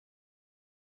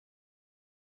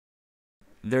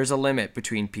There's a limit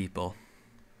between people.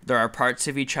 There are parts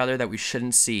of each other that we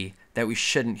shouldn't see, that we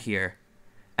shouldn't hear.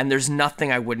 And there's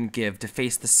nothing I wouldn't give to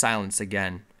face the silence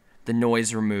again, the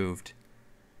noise removed.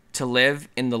 To live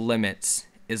in the limits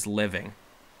is living.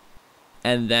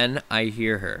 And then I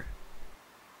hear her.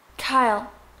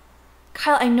 Kyle.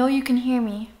 Kyle, I know you can hear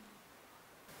me.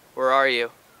 Where are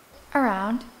you?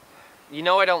 Around. You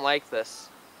know I don't like this.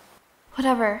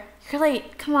 Whatever. You're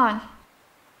late. Come on.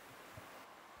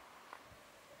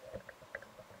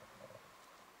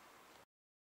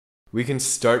 We can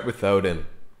start without him.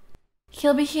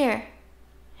 He'll be here.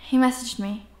 He messaged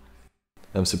me.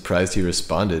 I'm surprised he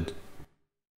responded.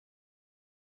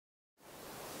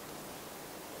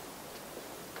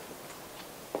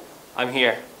 I'm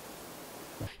here.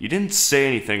 You didn't say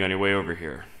anything on your way over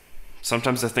here.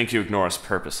 Sometimes I think you ignore us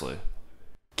purposely.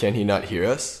 Can he not hear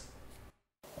us?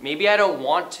 Maybe I don't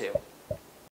want to.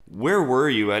 Where were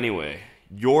you anyway?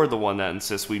 You're the one that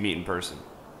insists we meet in person.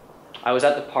 I was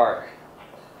at the park.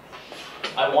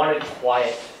 I wanted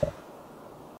quiet.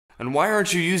 And why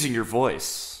aren't you using your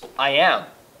voice? I am.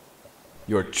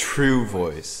 Your true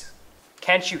voice.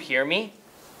 Can't you hear me?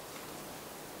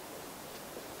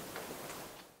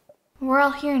 We're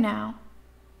all here now.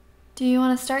 Do you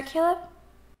want to start, Caleb?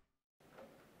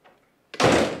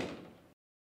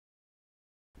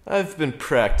 I've been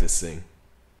practicing.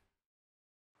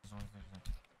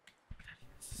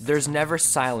 There's never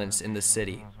silence in the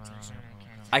city.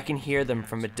 I can hear them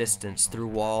from a distance through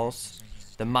walls.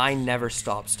 The mind never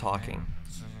stops talking.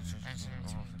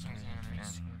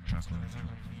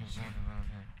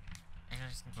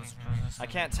 I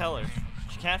can't tell her.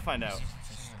 She can't find out.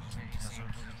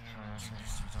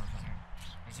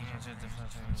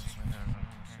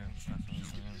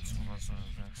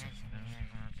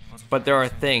 But there are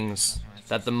things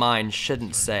that the mind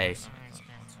shouldn't say.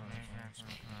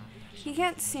 He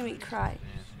can't see me cry.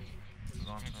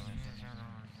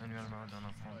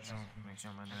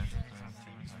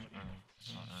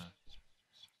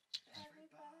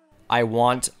 I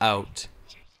want out.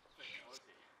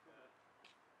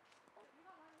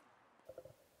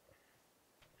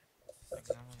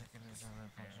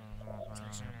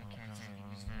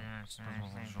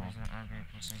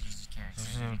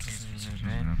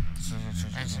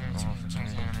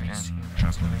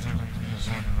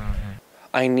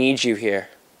 I need you here.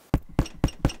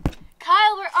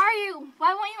 Kyle, where are you?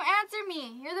 Why won't you answer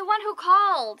me? You're the one who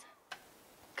called.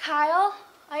 Kyle?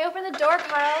 I opened the door,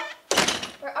 Kyle.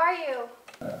 Where are you?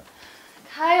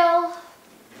 Kyle?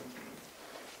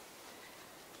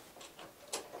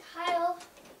 Kyle?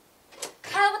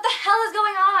 Kyle, what the hell is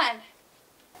going on?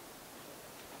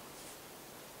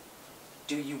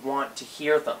 Do you want to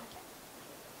hear them?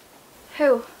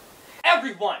 Who?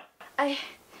 Everyone! I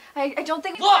don't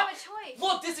think we Look! have a choice.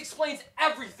 Look, this explains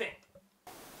everything!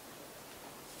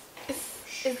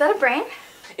 Is that a brain?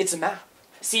 It's a map.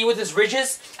 See, with its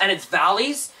ridges and its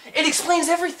valleys, it explains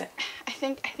everything. I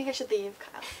think I should leave,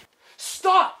 Kyle.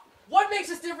 Stop! What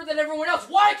makes us different than everyone else?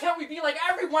 Why can't we be like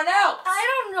everyone else?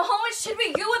 I don't know. It should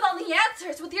be you with all the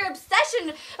answers, with your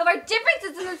obsession of our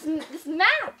differences in this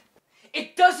map.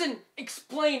 It doesn't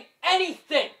explain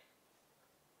anything.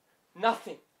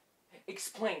 Nothing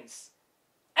explains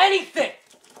anything.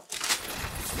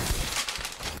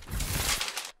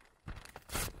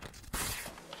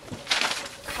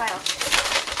 Kyle,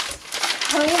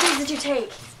 how many of these did you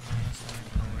take?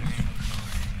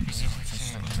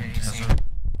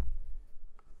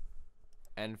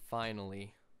 And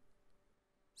finally,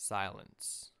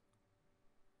 silence.